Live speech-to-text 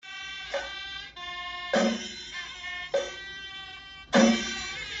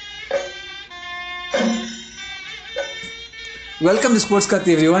Welcome to Sports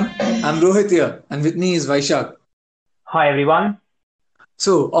Kati, everyone. I'm Rohit here, and with me is Vaishak. Hi everyone.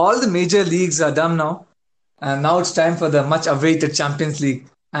 So, all the major leagues are done now, and now it's time for the much awaited Champions League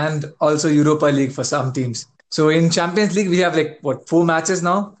and also Europa League for some teams. So, in Champions League, we have four matches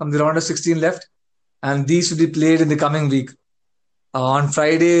now from the round of 16 left, and these will be played in the coming week. On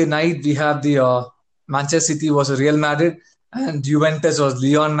Friday night, we have the Manchester City versus Real Madrid and Juventus versus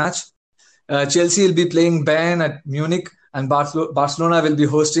Lyon match. Chelsea will be playing Bayern at Munich, and Barcelona will be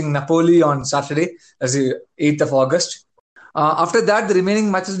hosting Napoli on Saturday, as the 8th of August. After that, the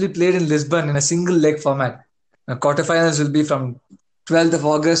remaining matches will be played in Lisbon in a single leg format. Quarterfinals will be from 12th of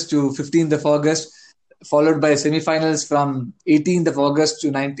August to 15th of August, followed by semifinals from 18th of August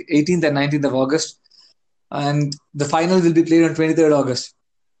to 18th and 19th of August. And the final will be played on 23rd August.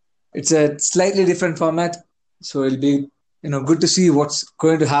 It's a slightly different format, so it'll be good to see what's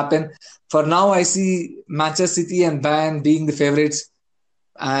going to happen. For now, I see Manchester City and Bayern being the favorites.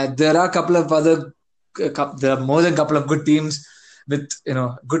 There are a couple of other, there are more than a couple of good teams with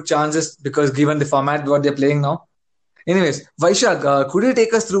good chances because given the format what they're playing now. Anyways, Vaishak, could you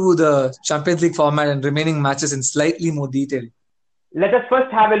take us through the Champions League format and remaining matches in slightly more detail? Let us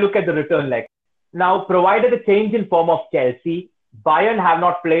first have a look at the return leg. Now, provided the change in form of Chelsea, Bayern have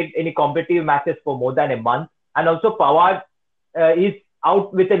not played any competitive matches for more than a month, and also Pavard is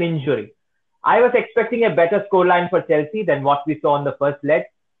out with an injury. I was expecting a better scoreline for Chelsea than what we saw on the first leg,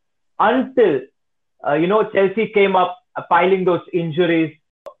 until Chelsea came up piling those injuries.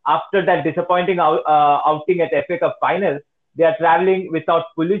 After that disappointing outing at FA Cup final, they are traveling without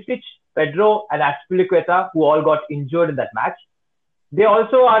Pulisic, Pedro, and Azpilicueta, who all got injured in that match. They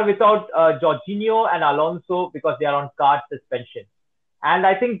also are without Jorginho and Alonso because they are on card suspension. And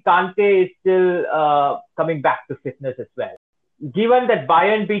I think Kante is still coming back to fitness as well. Given that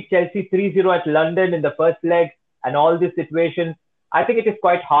Bayern beat Chelsea 3-0 at London in the first leg and all these situations, I think it is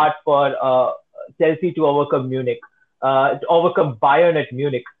quite hard for Chelsea to overcome Bayern at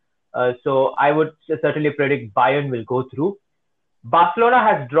Munich. So I would certainly predict Bayern will go through. Barcelona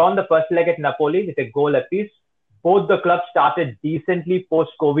has drawn the first leg at Napoli with a goal apiece. Both the clubs started decently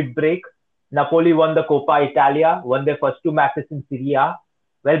post-COVID break. Napoli won the Coppa Italia, won their first two matches in Serie A.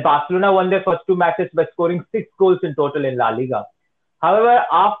 Well, Barcelona won their first two matches by scoring 6 goals in total in La Liga. However,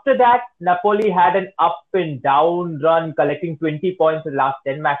 after that, Napoli had an up and down run, collecting 20 points in the last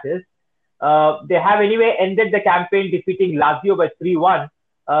 10 matches. They have anyway ended the campaign defeating Lazio by 3-1.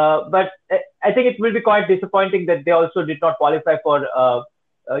 But I think it will be quite disappointing that they also did not qualify for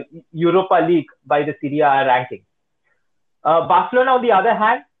Europa League by the Serie A ranking. Barcelona, on the other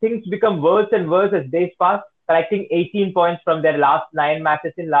hand, things become worse and worse as days pass, collecting 18 points from their last 9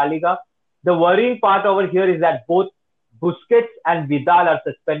 matches in La Liga. The worrying part over here is that both Busquets and Vidal are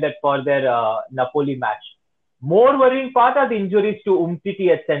suspended for their Napoli match. More worrying part are the injuries to Umtiti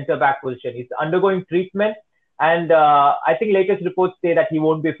at centre-back position. He's undergoing treatment, and I think latest reports say that he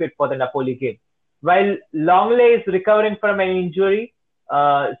won't be fit for the Napoli game. While Longley is recovering from an injury,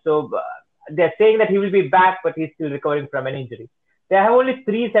 so they're saying that he will be back, but he's still recovering from an injury. They have only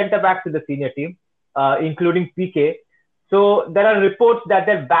 3 centre-backs in the senior team, including Piqué. So there are reports that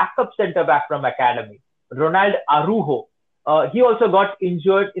their backup centre-back from academy, Ronald Araujo, he also got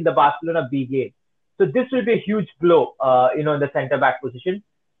injured in the Barcelona B game. So this will be a huge blow, in the centre-back position.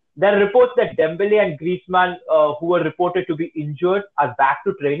 There are reports that Dembele and Griezmann, who were reported to be injured, are back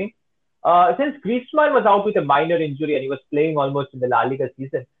to training. Since Griezmann was out with a minor injury and he was playing almost in the La Liga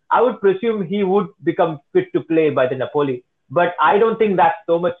season, I would presume he would become fit to play by the Napoli. But I don't think that's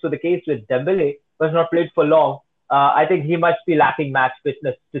so much so the case with Dembele, who has not played for long. I think he must be lacking match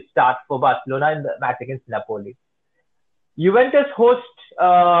fitness to start for Barcelona in the match against Napoli. Juventus host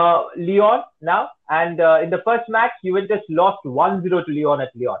Lyon now, and in the first match, Juventus lost 1-0 to Lyon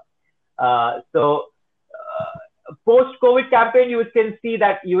at Lyon. Post-COVID campaign, you can see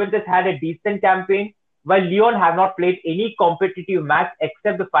that Juventus had a decent campaign, while Lyon have not played any competitive match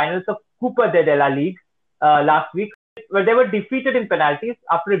except the finals of Coupe de la Ligue last week, where they were defeated in penalties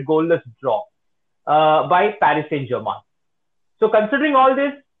after a goalless draw by Paris Saint-Germain. So considering all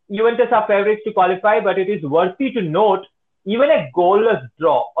this, Juventus are favourites to qualify, but it is worthy to note even a goalless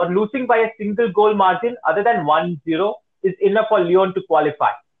draw or losing by a single goal margin other than 1-0 is enough for Lyon to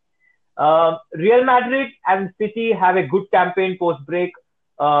qualify. Real Madrid and City have a good campaign post-break.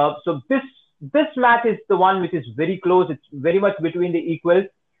 So this match is the one which is very close. It's very much between the equals.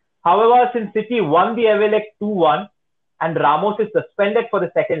 However, since City won the away leg 2-1 and Ramos is suspended for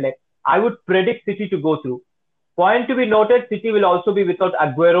the second leg, I would predict City to go through. Point to be noted, City will also be without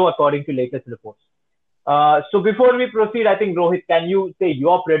Aguero according to latest reports. So before we proceed, I think Rohit, can you say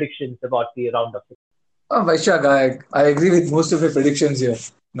your predictions about the round of 16? Vaishak, I agree with most of your predictions here.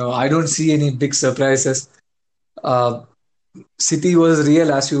 No, I don't see any big surprises. Uh, City was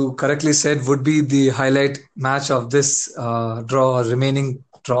real, as you correctly said, would be the highlight match of this draw or remaining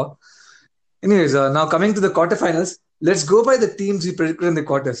draw. Anyways, now coming to the quarterfinals, let's go by the teams we predicted in the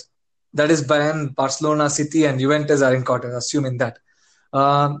quarters. That is Bayern, Barcelona, City, and Juventus are in quarters, assuming that.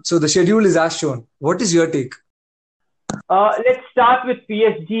 So the schedule is as shown. What is your take? Let's start with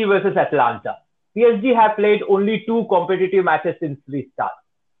PSG versus Atlanta. PSG have played only two competitive matches since restart.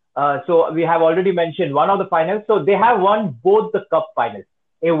 So we have already mentioned one of the finals. So they have won both the cup finals.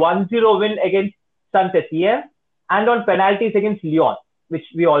 A 1-0 win against Saint Etienne and on penalties against Lyon, which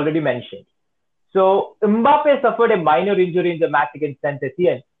we already mentioned. So Mbappe suffered a minor injury in the match against Saint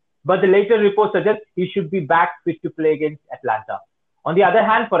Etienne, but the later report suggests he should be back fit to play against Atlanta. On the other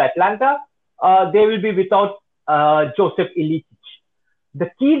hand, for Atlanta, they will be without Joseph Ilicic. The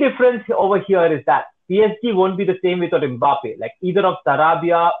key difference over here is that PSG won't be the same without Mbappe. Like either of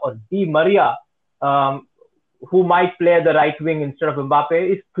Sarabia or Di Maria, who might play at the right wing instead of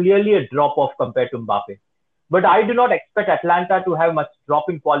Mbappe, is clearly a drop-off compared to Mbappe. But I do not expect Atlanta to have much drop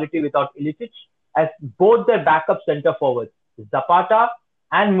in quality without Ilicic, as both their backup centre forwards, Zapata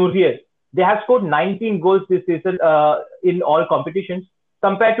and Muriel, they have scored 19 goals this season in all competitions,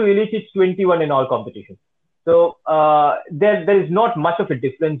 compared to Ilicic's 21 in all competitions. So there is not much of a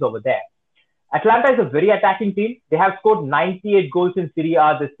difference over there. Atlanta is a very attacking team. They have scored 98 goals in Serie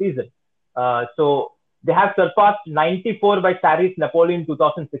A this season. So they have surpassed 94 by Sarri's Napoli in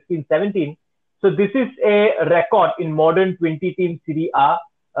 2016-17. So this is a record in modern 20-team Serie A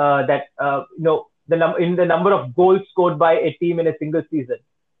that in the number of goals scored by a team in a single season.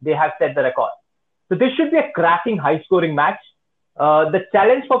 They have set the record. So this should be a cracking, high-scoring match. The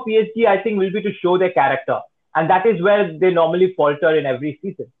challenge for PSG, I think, will be to show their character. And that is where they normally falter in every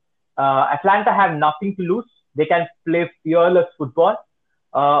season. Atlanta have nothing to lose. They can play fearless football.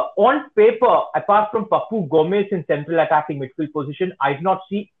 On paper, apart from Papu Gomez in central attacking midfield position, I do not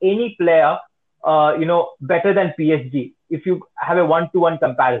see any player, better than PSG if you have a one-to-one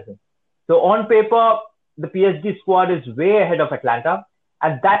comparison. So on paper, the PSG squad is way ahead of Atlanta.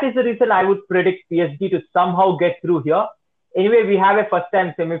 And that is the reason I would predict PSG to somehow get through here. Anyway, we have a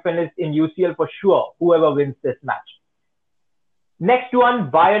first-time semi-finalist in UCL for sure, whoever wins this match. Next one,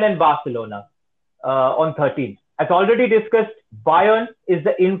 Bayern and Barcelona on 13th. As already discussed, Bayern is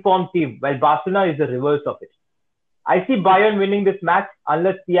the informed team, while Barcelona is the reverse of it. I see Bayern winning this match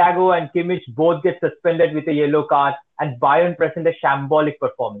unless Thiago and Kimmich both get suspended with a yellow card and Bayern present a shambolic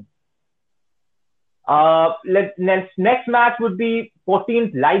performance. Next match would be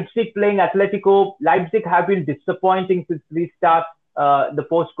 14th, Leipzig playing Atletico. Leipzig have been disappointing since restart, the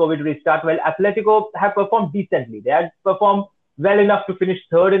post-COVID restart. Well, Atletico have performed decently. They have performed well enough to finish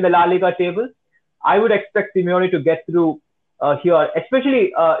third in the La Liga table. I would expect Simeone to get through here.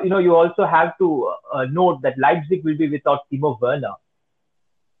 Especially, you also have to note that Leipzig will be without Timo Werner.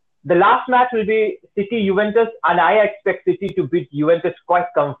 The last match will be City-Juventus, and I expect City to beat Juventus quite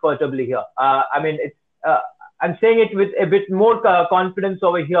comfortably here. I'm saying it with a bit more confidence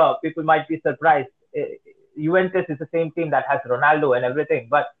over here. People might be surprised. Juventus is the same team that has Ronaldo and everything,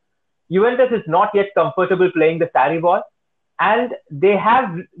 but Juventus is not yet comfortable playing the Sarri ball, and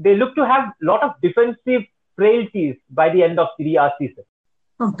they look to have a lot of defensive frailties by the end of Serie A season.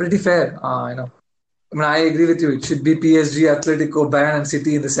 Pretty fair, I agree with you. It should be PSG, Atletico, Bayern, and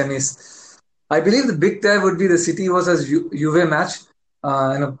City in the semis. I believe the big tie would be the City versus Juve match.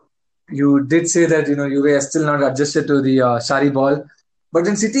 You did say that Juve is still not adjusted to the Sarri ball, but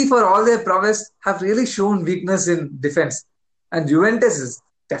in City, for all their prowess, have really shown weakness in defense. And Juventus is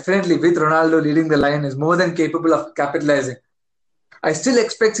definitely, with Ronaldo leading the line, is more than capable of capitalizing. I still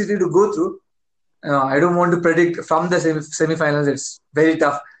expect City to go through. I don't want to predict from the semi-finals. It's very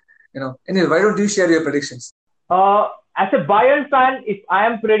tough. Anyway, why don't you share your predictions? As a Bayern fan, if I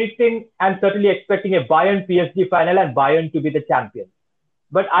am predicting, I'm certainly expecting a Bayern PSG final and Bayern to be the champion.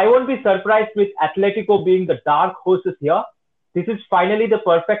 But I won't be surprised with Atletico being the dark horses here. This is finally the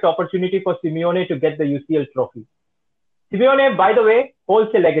perfect opportunity for Simeone to get the UCL trophy. Simeone, by the way,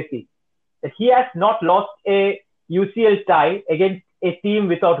 holds a legacy that he has not lost a UCL tie against a team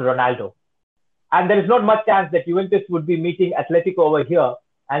without Ronaldo. And there is not much chance that Juventus would be meeting Atletico over here.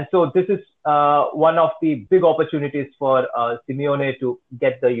 And so this is one of the big opportunities for Simeone to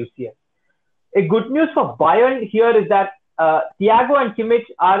get the UCL. A good news for Bayern here is that Thiago and Kimmich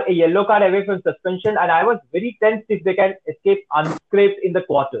are a yellow card away from suspension, and I was very tense if they can escape unscraped in the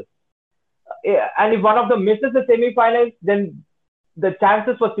quarters. And if one of them misses the semi-finals, then the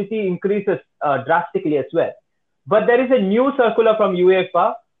chances for City increases drastically as well. But there is a new circular from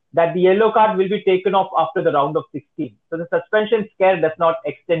UEFA that the yellow card will be taken off after the round of 16. So the suspension scare does not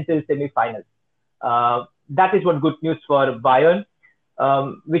extend till semi-finals. That is one good news for Bayern,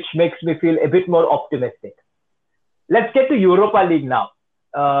 which makes me feel a bit more optimistic. Let's get to Europa League now.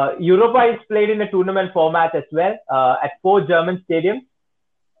 Europa is played in a tournament format as well at 4 German stadiums: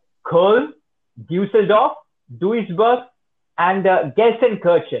 Köln, Düsseldorf, Duisburg, and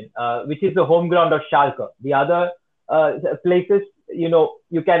Gelsenkirchen, which is the home ground of Schalke. The other places,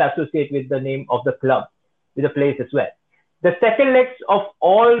 you can associate with the name of the club, with the place as well. The second legs of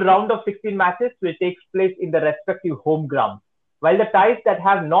all round of 16 matches will take place in the respective home grounds, while the ties that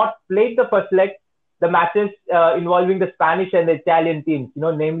have not played the first leg, the matches involving the Spanish and the Italian teams,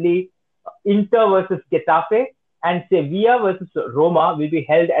 namely Inter versus Getafe and Sevilla versus Roma, will be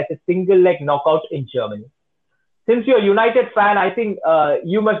held as a single leg knockout in Germany. Since you're a United fan, I think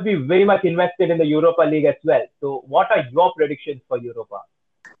you must be very much invested in the Europa League as well. So what are your predictions for Europa?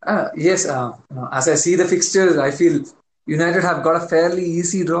 Yes, as I see the fixtures, I feel United have got a fairly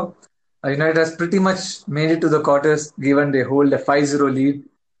easy draw. United has pretty much made it to the quarters, given they hold a 5-0 lead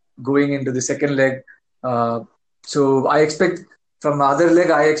going into the second leg. So I expect from the other leg,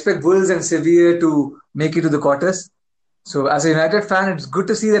 I expect Wolves and Sevilla to make it to the quarters. So as a United fan, it's good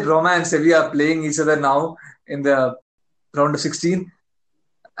to see that Roma and Sevilla are playing each other now in the round of 16.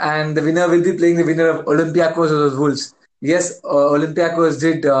 And the winner will be playing the winner of Olympiacos versus Wolves. Yes, Olympiacos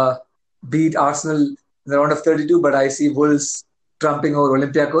did beat Arsenal in the round of 32, but I see Wolves trumping over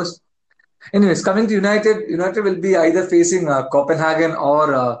Olympiacos. Anyways, coming to United, United will be either facing Copenhagen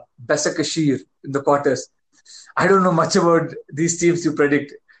or Besiktas in the quarters. I don't know much about these teams to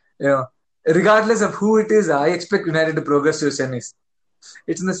predict. Regardless of who it is, I expect United to progress to the semis.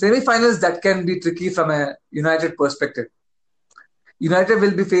 It's in the semi-finals that can be tricky from a United perspective. United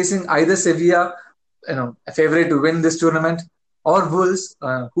will be facing either Sevilla, a favorite to win this tournament, or Wolves,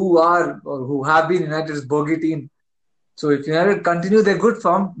 who have been United's bogey team. So if United continue their good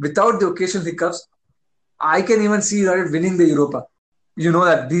form without the occasional hiccups, I can even see United winning the Europa. You know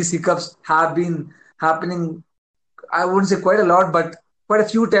that these hiccups have been happening, I wouldn't say quite a lot, but quite a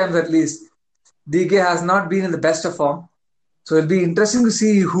few times at least. DG has not been in the best of form. So it'll be interesting to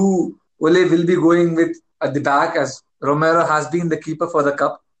see who Ole will be going with at the back, as Romero has been the keeper for the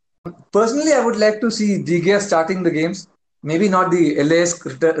cup. Personally, I would like to see DG starting the games. Maybe not the LAS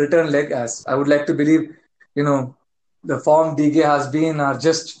return leg, as I would like to believe, the form DG has been are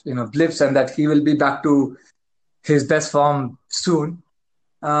just, blips, and that he will be back to his best form soon.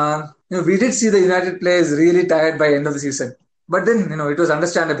 We did see the United players really tired by end of the season. But then, it was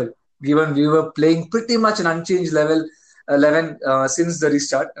understandable, given we were playing pretty much an unchanged 11 since the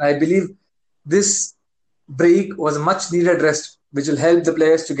restart. And I believe this break was a much needed rest, which will help the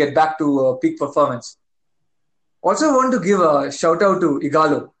players to get back to peak performance. Also, I want to give a shout out to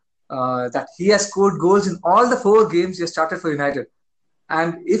Ighalo, that he has scored goals in all the 4 games he has started for United.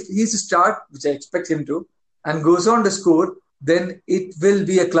 And if he's to start, which I expect him to, and goes on to score, then it will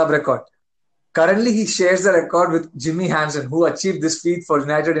be a club record. Currently, he shares the record with Jimmy Hansen, who achieved this feat for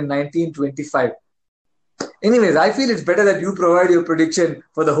United in 1925. Anyways, I feel it's better that you provide your prediction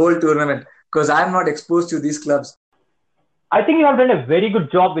for the whole tournament, because I'm not exposed to these clubs. I think you have done a very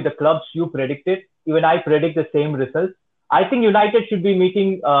good job with the clubs you predicted. Even I predict the same results. I think United should be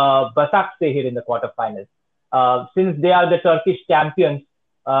meeting Başakşehir in the quarterfinals. Since they are the Turkish champions,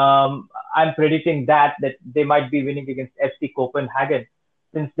 I'm predicting that they might be winning against FC Copenhagen,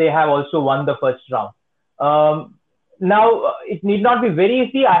 since they have also won the first round. Now, it need not be very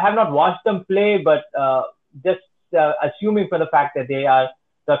easy. I have not watched them play, but just assuming for the fact that they are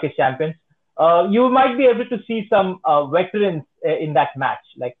Turkish champions, you might be able to see some veterans in that match,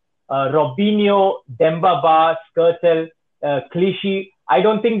 like Robinho, Demba Ba, Skrtel, Clichy. I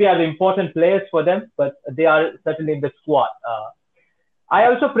don't think they are important players for them, but they are certainly in the squad. I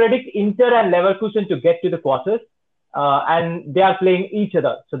also predict Inter and Leverkusen to get to the quarters, and they are playing each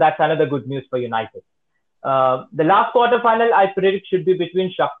other. So that's another good news for United. The last quarterfinal I predict should be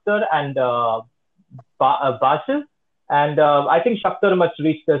between Shakhtar and Basel, and I think Shakhtar must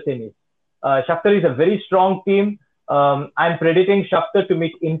reach the semis. Shakhtar is a very strong team. I'm predicting Shakhtar to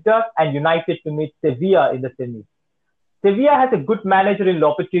meet Inter and United to meet Sevilla in the semis. Sevilla has a good manager in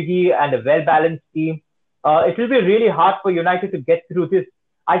Lopetegui and a well-balanced team. It will be really hard for United to get through this.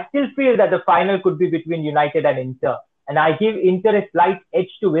 I still feel that the final could be between United and Inter, and I give Inter a slight edge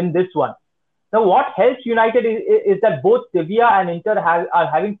to win this one. Now, what helps United is that both Sevilla and Inter are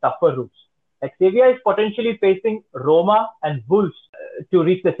having tougher routes. Like Sevilla is potentially facing Roma and Wolves to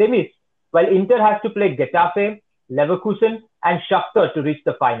reach the semis, while Inter has to play Getafe, Leverkusen, and Shakhtar to reach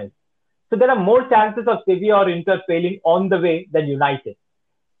the finals. So there are more chances of Sevilla or Inter failing on the way than United.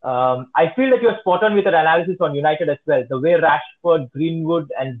 I feel that you're spot on with your analysis on United as well. The way Rashford,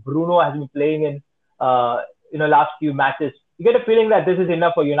 Greenwood, and Bruno has been playing in last few matches, you get a feeling that this is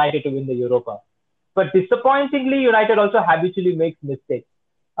enough for United to win the Europa. But disappointingly, United also habitually makes mistakes.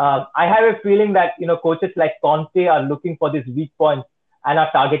 I have a feeling that coaches like Conte are looking for these weak points and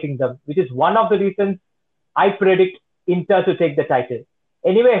are targeting them, which is one of the reasons I predict Inter to take the title.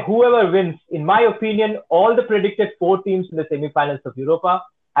 Anyway, whoever wins, in my opinion, all the predicted 4 teams in the semi-finals of Europa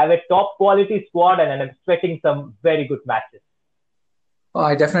have a top quality squad, and I'm expecting some very good matches. Oh,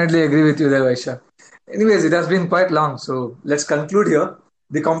 I definitely agree with you there, Vaishya. Anyways, it has been quite long, so let's conclude here.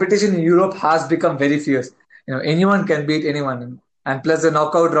 The competition in Europe has become very fierce. Anyone can beat anyone, and plus the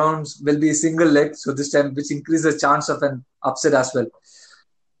knockout rounds will be single leg, so this time which increases the chance of an upset as well.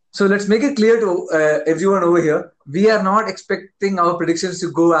 So let's make it clear to everyone over here. We are not expecting our predictions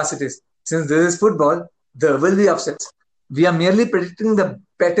to go as it is. Since this is football, there will be upsets. We are merely predicting the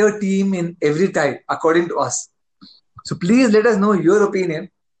better team in every tie, according to us. So please let us know your opinion.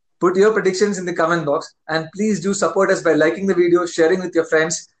 Put your predictions in the comment box. And please do support us by liking the video, sharing with your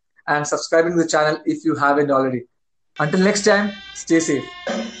friends, and subscribing to the channel if you haven't already. Until next time, stay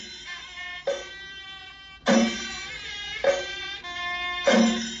safe.